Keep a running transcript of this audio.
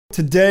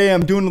Today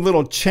I'm doing a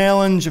little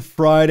challenge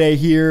Friday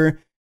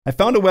here. I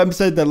found a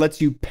website that lets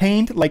you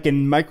paint like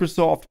in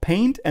Microsoft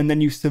Paint, and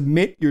then you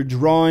submit your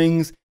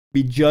drawings,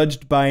 be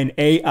judged by an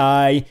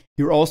AI.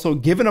 You're also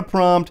given a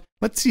prompt.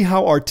 Let's see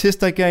how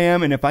artistic I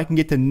am and if I can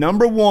get to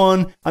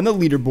 #1 on the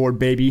leaderboard,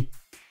 baby.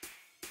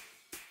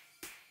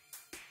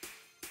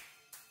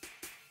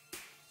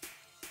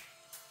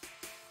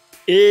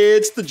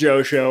 It's the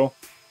Joe Show.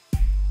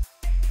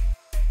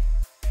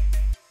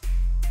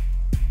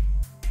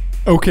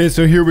 Okay,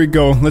 so here we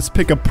go. Let's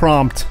pick a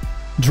prompt.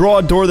 Draw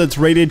a door that's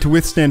rated to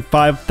withstand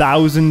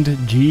 5,000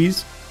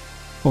 Gs.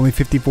 Only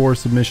 54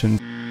 submissions.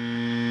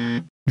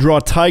 Draw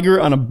a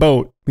tiger on a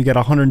boat. We got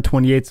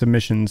 128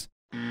 submissions.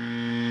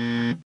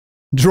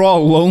 Draw a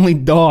lonely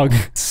dog.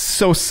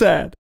 So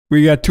sad.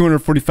 We got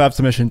 245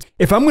 submissions.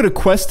 If I'm going to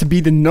quest to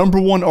be the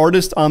 #1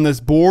 artist on this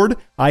board,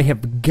 I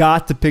have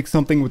got to pick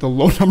something with a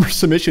low number of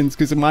submissions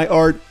because my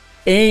art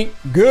ain't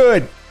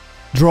good.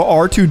 Draw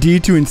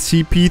R2-D2 and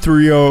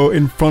CP3O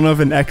in front of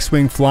an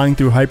X-Wing flying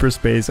through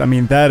hyperspace. I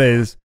mean, that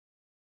is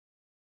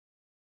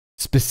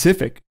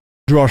specific.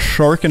 Draw a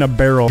shark in a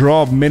barrel.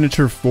 Draw a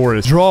miniature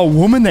forest. Draw a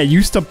woman that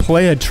used to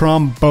play a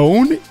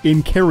trombone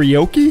in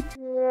karaoke?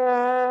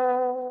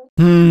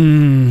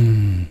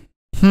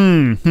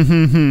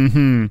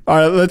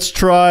 Alright, let's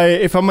try,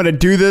 if I'm gonna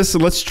do this,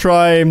 let's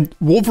try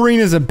Wolverine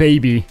as a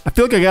baby. I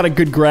feel like I got a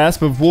good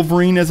grasp of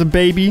Wolverine as a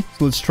baby,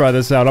 so let's try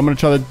this out. I'm gonna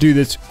try to do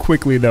this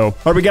quickly though.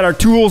 Alright, we got our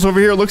tools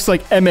over here. It looks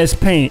like MS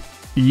Paint.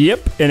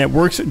 Yep, and it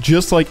works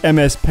just like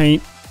MS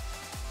Paint.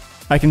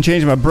 I can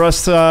change my brush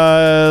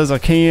size, I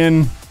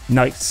can.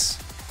 Nice.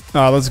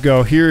 Let's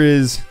go. Here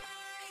is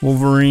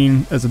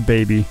Wolverine as a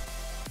baby.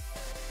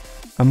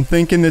 I'm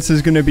thinking this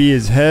is gonna be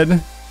his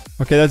head.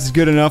 Okay, that's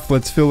good enough.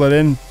 Let's fill it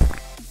in.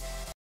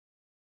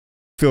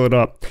 Fill it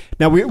up.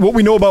 Now, what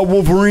we know about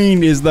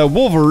Wolverine is that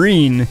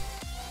Wolverine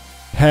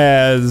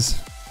has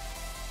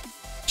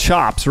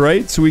chops,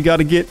 right? So we got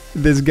to get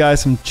this guy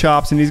some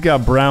chops, and he's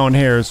got brown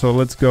hair. So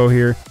let's go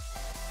here.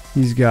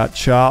 He's got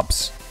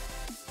chops.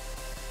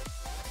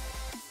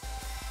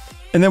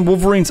 And then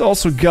Wolverine's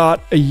also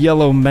got a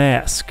yellow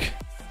mask.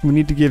 We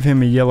need to give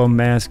him a yellow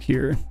mask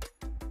here.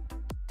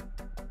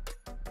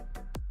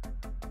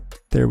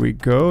 There we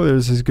go.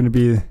 This is going to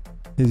be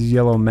his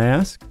yellow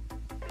mask.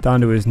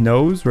 Down to his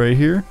nose right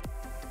here.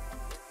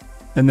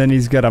 And then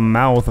he's got a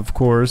mouth, of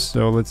course.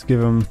 So let's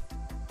give him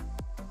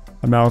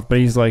a mouth. But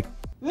he's like,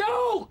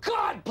 no!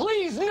 God,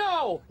 please,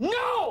 no!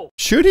 No!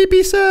 Should he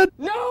be sad?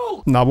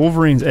 No! Nah,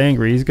 Wolverine's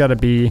angry. He's got to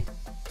be...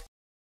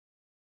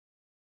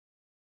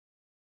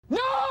 No!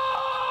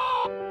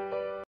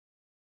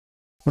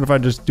 What if I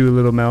just do a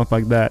little mouth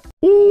like that?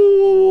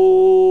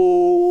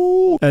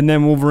 Ooh! And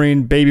then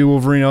Wolverine, baby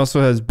Wolverine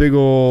also has big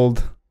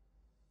old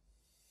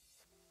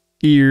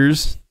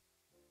ears.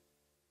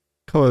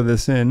 Color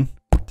this in.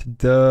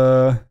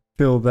 Ta-da.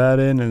 Fill that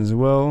in as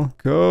well.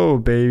 Go,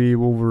 baby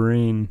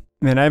Wolverine.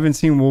 Man, I haven't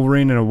seen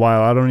Wolverine in a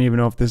while. I don't even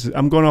know if this is...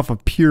 I'm going off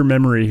of pure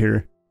memory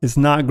here. It's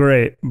not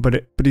great,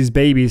 but he's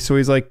baby, so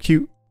he's like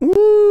cute.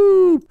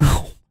 Woo!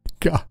 Oh my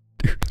god,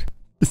 dude.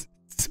 This is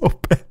so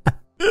bad.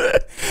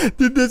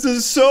 Dude, this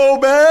is so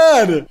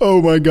bad.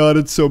 Oh my god,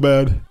 it's so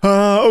bad.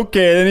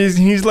 Okay, then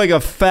he's like a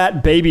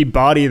fat baby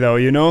body though,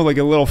 you know? Like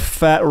a little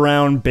fat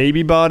round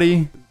baby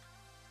body.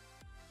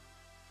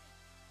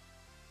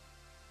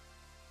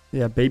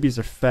 Yeah, babies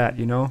are fat,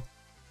 you know?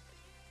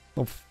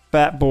 Little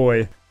fat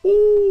boy.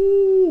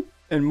 Ooh!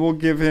 And we'll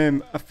give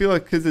him, I feel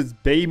like because it's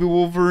baby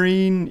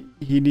Wolverine,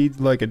 he needs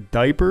like a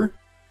diaper.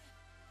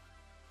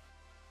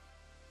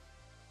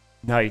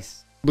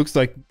 Nice. Looks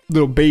like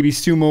little baby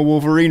sumo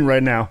Wolverine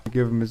right now.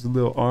 Give him his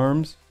little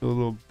arms, a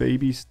little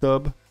baby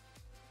stub.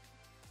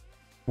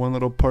 One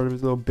little part of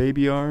his little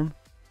baby arm.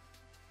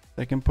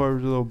 Second part of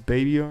his little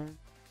baby arm.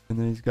 And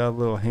then he's got a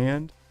little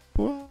hand.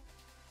 What?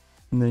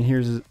 And then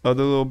here's his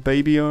other little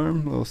baby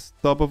arm, little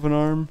stub of an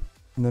arm.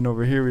 And then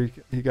over here,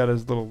 he got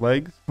his little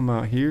legs come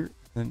out here.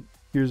 And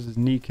here's his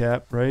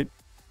kneecap, right?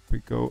 We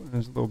go, and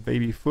there's a little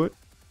baby foot.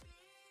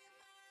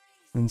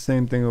 And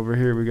same thing over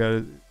here, we got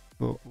a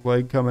little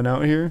leg coming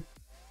out here.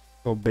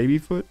 Little baby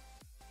foot.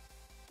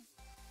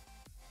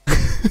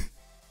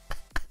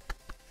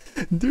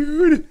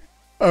 Dude.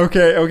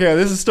 Okay,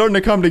 this is starting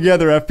to come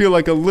together. I feel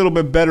like a little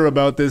bit better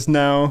about this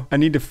now. I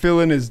need to fill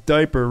in his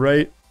diaper,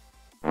 right?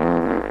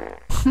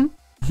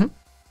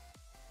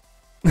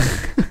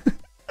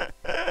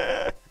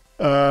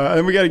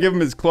 And we gotta give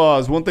him his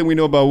claws. One thing we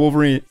know about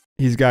Wolverine,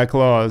 he's got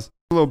claws.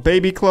 Little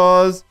baby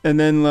claws, and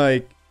then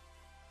like...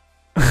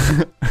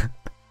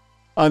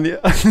 on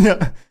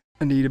the...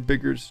 I need a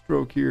bigger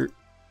stroke here.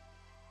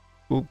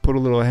 We'll put a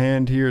little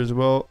hand here as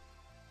well.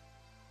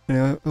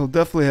 And he'll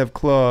definitely have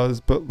claws,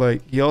 but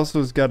like he also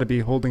has got to be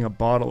holding a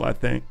bottle, I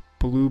think.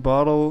 Blue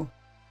bottle.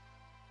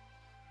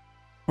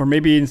 Or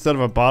maybe instead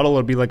of a bottle,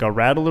 it'll be like a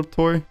rattler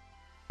toy.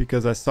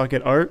 Because I suck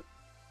at art.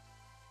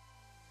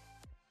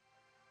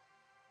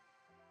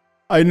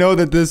 I know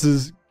that this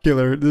is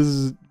killer.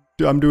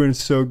 I'm doing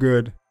so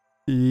good.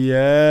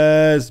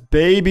 Yes,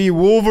 baby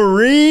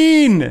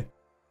Wolverine!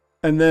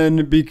 And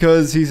then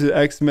because he's an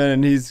X-Men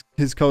and his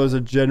colors are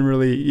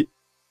generally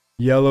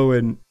yellow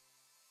and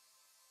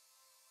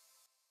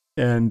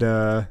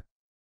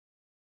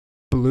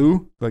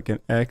blue, like an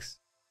X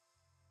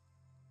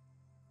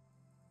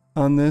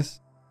on this.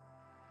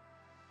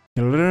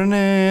 I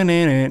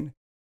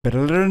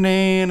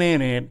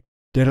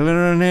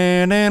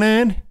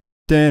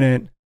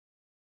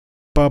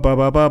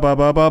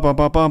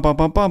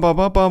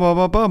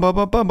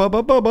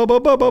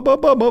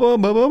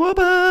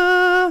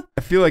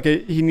feel like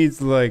he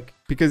needs, like,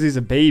 because he's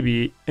a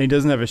baby and he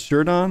doesn't have a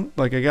shirt on,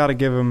 like, I gotta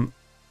give him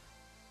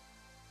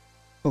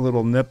a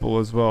little nipple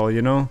as well,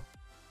 you know?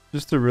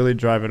 Just to really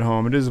drive it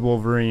home. It is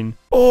Wolverine.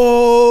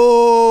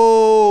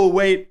 Oh,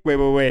 wait.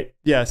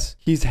 Yes,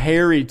 he's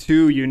hairy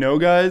too, you know,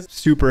 guys?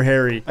 Super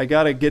hairy. I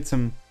gotta get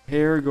some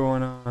hair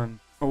going on.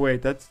 Oh,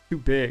 wait, that's too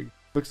big.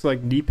 Looks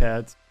like knee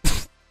pads.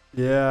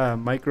 Yeah,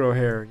 micro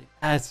hair.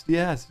 Yes.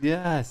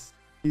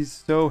 He's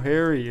so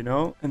hairy, you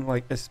know? And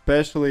like,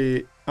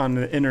 especially on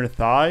the inner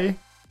thigh.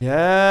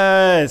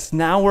 Yes,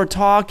 now we're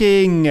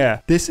talking.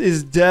 This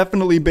is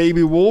definitely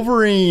baby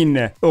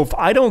Wolverine. Oh, if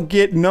I don't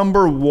get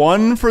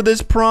 #1 for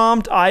this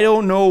prompt, I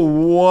don't know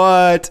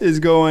what is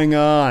going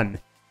on.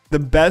 The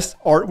best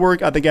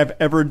artwork I think I've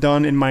ever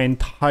done in my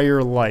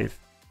entire life.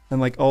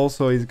 And like,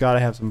 also, he's got to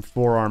have some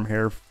forearm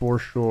hair for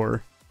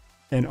sure.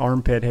 And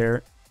armpit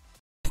hair.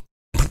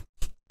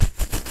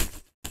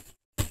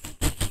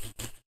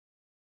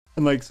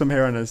 And like some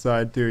hair on his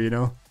side too, you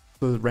know?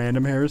 Those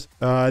random hairs.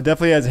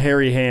 Definitely has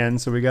hairy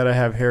hands, so we gotta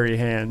have hairy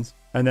hands.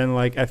 And then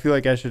like, I feel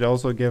like I should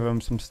also give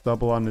him some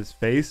stubble on his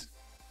face.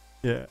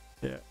 Yeah.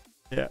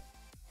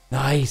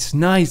 Nice.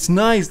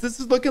 This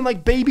is looking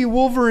like baby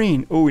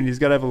Wolverine. Oh, and he's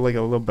gotta have like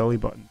a little belly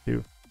button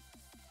too.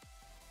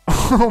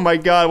 Oh my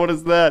god, what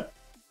is that?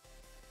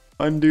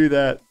 Undo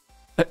that.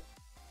 I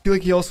feel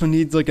like he also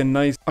needs like a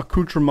nice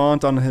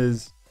accoutrement on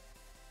his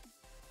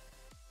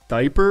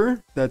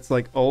diaper that's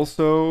like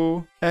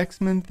also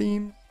X-Men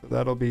themed. So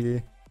that'll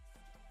be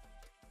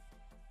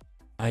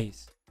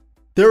nice.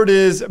 There it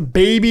is,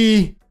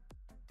 baby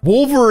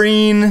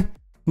Wolverine.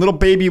 Little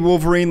baby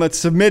Wolverine. Let's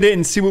submit it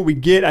and see what we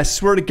get. I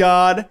swear to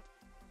God,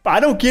 if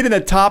I don't get in the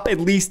top at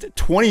least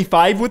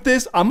 25 with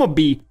this, I'm gonna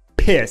be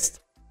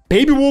pissed.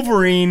 Baby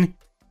Wolverine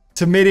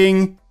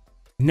submitting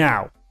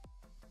now.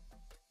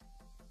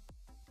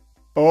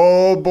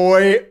 Oh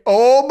boy.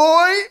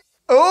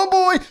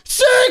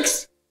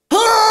 6!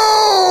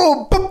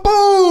 Oh,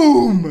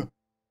 boom!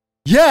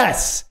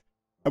 Yes!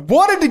 I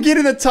wanted to get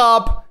in the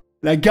top,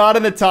 and I got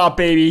in the top,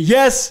 baby.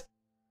 Yes!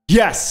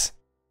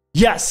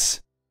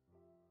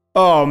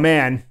 Oh,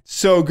 man.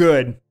 So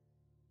good.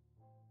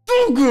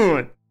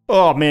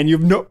 Oh, man, you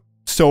have no...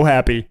 So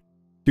happy.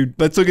 Dude,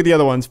 let's look at the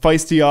other ones.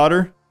 Feisty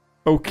Otter.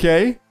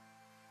 Okay,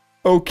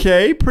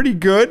 pretty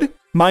good.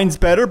 Mine's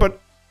better,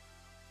 but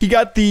he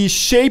got the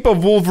shape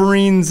of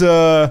Wolverine's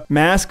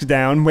mask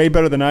down way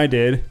better than I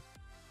did.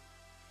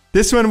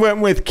 This one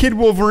went with Kid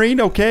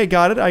Wolverine. Okay, I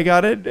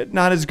got it.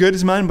 Not as good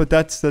as mine, but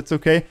that's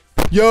okay.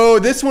 Yo,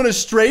 this one is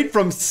straight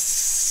from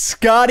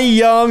Scotty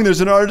Young.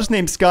 There's an artist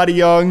named Scotty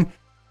Young.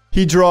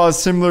 He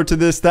draws similar to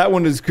this. That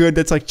one is good.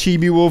 That's like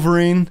Chibi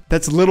Wolverine.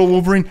 That's Little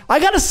Wolverine.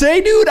 I gotta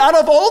say, dude, out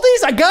of all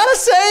these, I gotta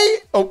say...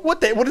 Oh,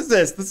 what is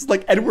this? This is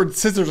like Edward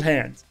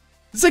Scissorhands.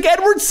 It's like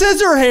Edward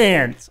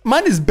Scissorhands.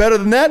 Mine is better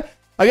than that.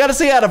 I gotta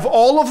say, out of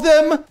all of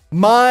them,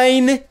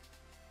 mine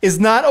is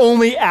not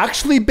only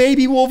actually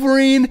baby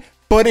Wolverine,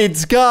 but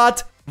it's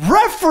got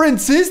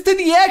references to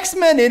the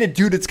X-Men in it,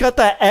 dude. It's got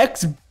the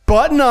X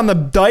button on the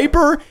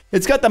diaper.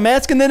 It's got the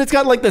mask, and then it's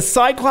got like the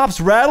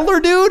Cyclops Rattler,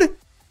 dude.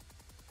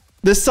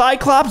 The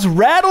Cyclops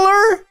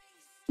Rattler?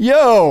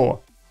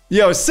 Yo,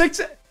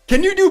 6.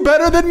 Can you do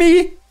better than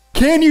me?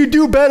 Can you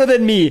do better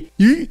than me?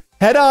 You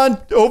head on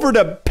over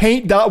to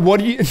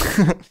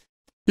paint.WTF.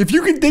 If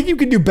you think you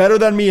can do better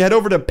than me, head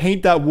over to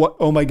paint.what.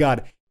 Oh my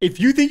God. If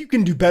you think you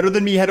can do better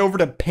than me, head over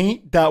to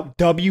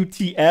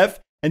paint.WTF.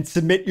 And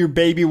submit your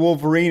baby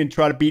Wolverine and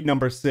try to beat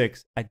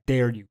 #6. I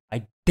dare you.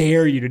 I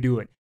dare you to do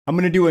it. I'm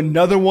going to do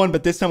another one,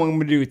 but this time I'm going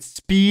to do it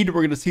speed.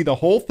 We're going to see the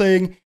whole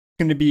thing. It's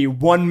going to be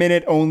 1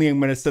 minute only. I'm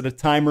going to set a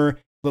timer.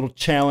 Little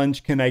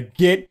challenge. Can I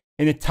get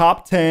in the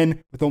top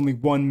 10 with only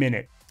 1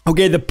 minute?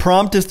 Okay, the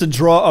prompt is to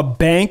draw a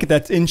bank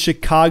that's in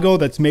Chicago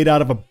that's made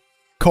out of a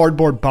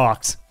cardboard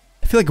box.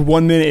 I feel like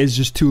 1 minute is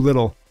just too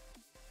little.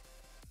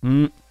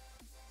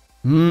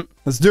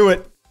 Let's do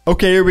it.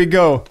 Okay, here we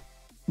go.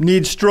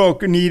 Need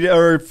stroke,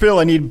 fill,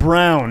 I need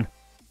brown.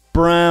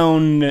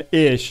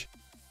 Brown-ish.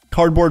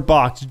 Cardboard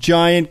box,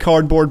 giant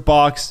cardboard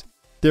box.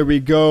 There we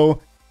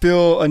go.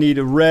 Fill, I need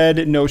a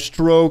red, no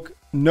stroke,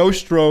 none.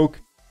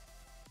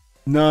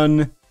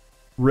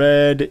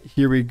 Red,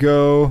 here we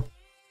go.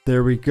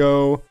 There we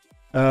go.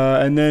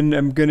 And then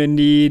I'm gonna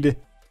need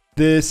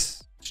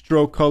this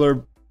stroke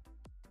color.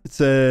 It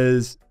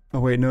says, oh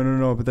wait,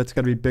 no, but that's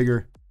gotta be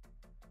bigger.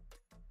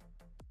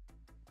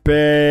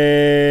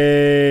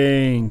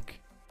 Bank.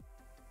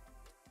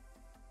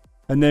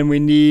 And then we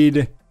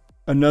need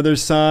another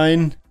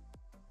sign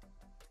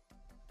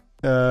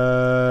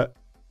that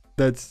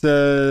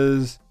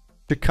says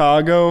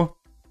Chicago.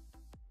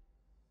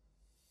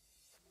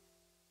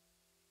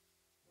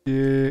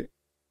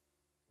 Chicago.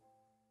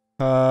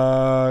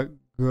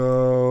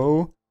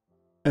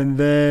 And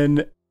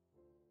then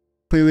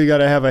clearly got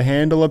to have a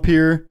handle up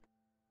here.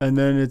 And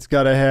then it's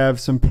got to have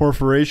some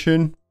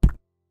perforation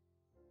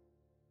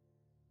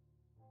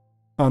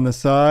on the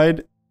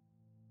side.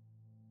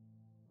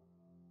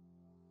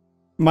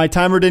 My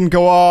timer didn't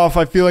go off.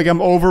 I feel like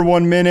I'm over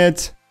 1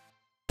 minute.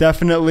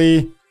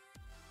 Definitely.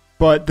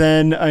 But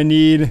then I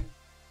need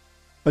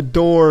a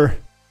door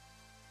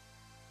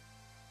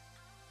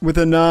with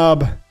a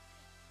knob.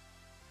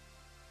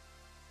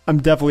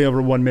 I'm definitely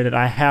over 1 minute.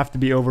 I have to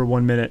be over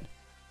 1 minute.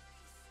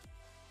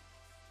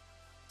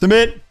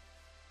 Submit.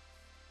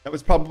 That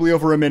was probably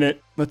over a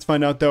minute. Let's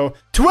find out though.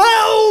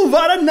 12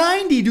 out of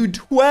 90, dude.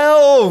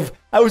 12.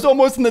 I was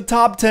almost in the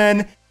top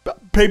 10.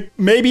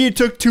 Maybe it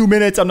took 2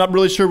 minutes. I'm not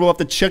really sure. We'll have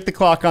to check the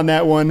clock on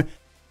that one.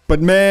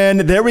 But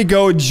man, there we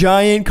go.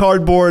 Giant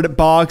cardboard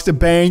box, a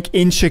bank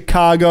in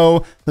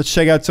Chicago. Let's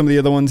check out some of the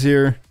other ones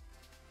here.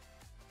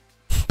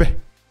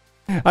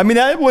 I mean,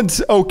 that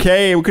one's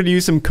okay. We could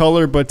use some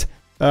color, but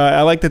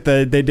I like that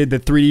they did the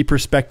 3D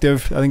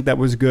perspective. I think that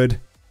was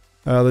good.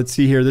 Let's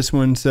see here. This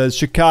one says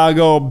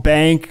Chicago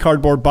bank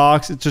cardboard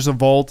box. It's just a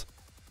vault.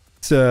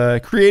 It's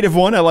a creative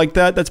one. I like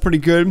that. That's pretty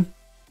good.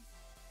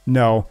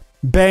 No.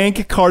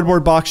 Bank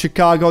cardboard box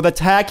Chicago. That's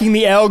hacking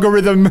the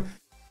algorithm.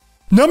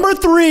 Number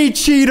 3,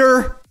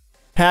 cheater.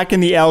 Hacking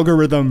the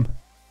algorithm.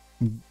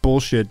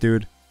 Bullshit,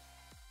 dude.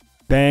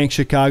 Bank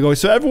Chicago.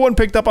 So everyone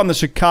picked up on the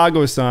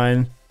Chicago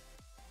sign.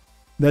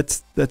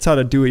 That's how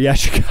to do it. Yeah,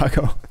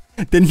 Chicago.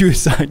 Didn't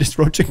use a sign. Just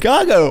wrote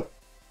Chicago.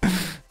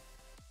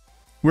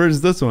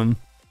 Where's this one?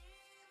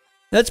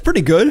 That's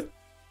pretty good.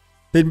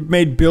 They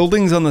made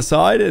buildings on the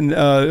side and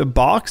a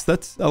box.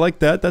 I like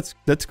that.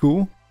 That's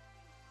cool.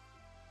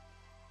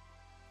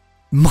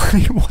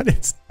 Mine, what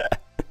is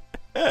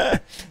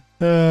that?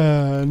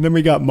 And then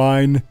we got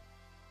mine.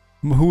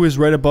 Who is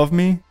right above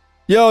me?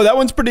 Yo, that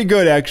one's pretty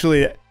good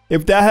actually.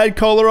 If that had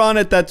color on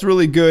it, that's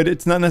really good.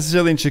 It's not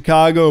necessarily in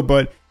Chicago,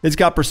 but it's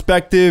got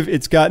perspective.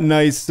 It's got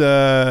nice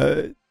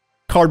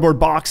cardboard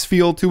box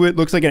feel to it.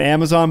 Looks like an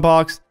Amazon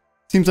box.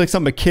 Seems like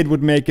something a kid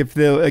would make if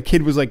a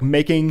kid was like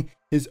making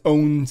his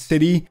own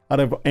city out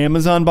of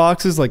Amazon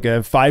boxes, like a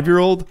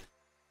 5-year-old.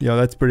 Yo,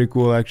 that's pretty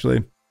cool actually.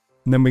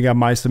 And then we got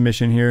my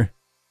submission here,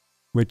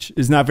 which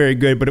is not very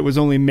good, but it was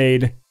only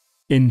made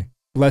in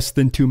less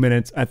than 2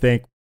 minutes, I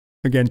think.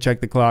 Again,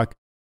 check the clock.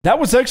 That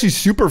was actually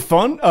super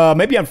fun.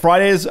 Maybe on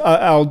Fridays,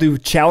 I'll do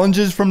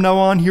challenges from now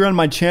on here on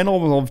my channel.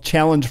 We'll have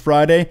Challenge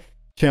Friday.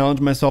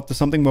 Challenge myself to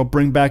something. We'll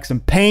bring back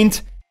some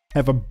paint.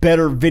 Have a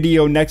better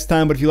video next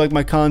time. But if you like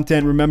my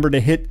content, remember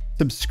to hit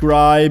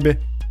subscribe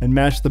and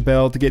mash the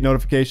bell to get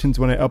notifications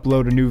when I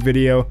upload a new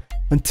video.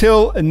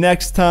 Until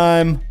next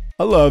time,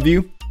 I love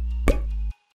you.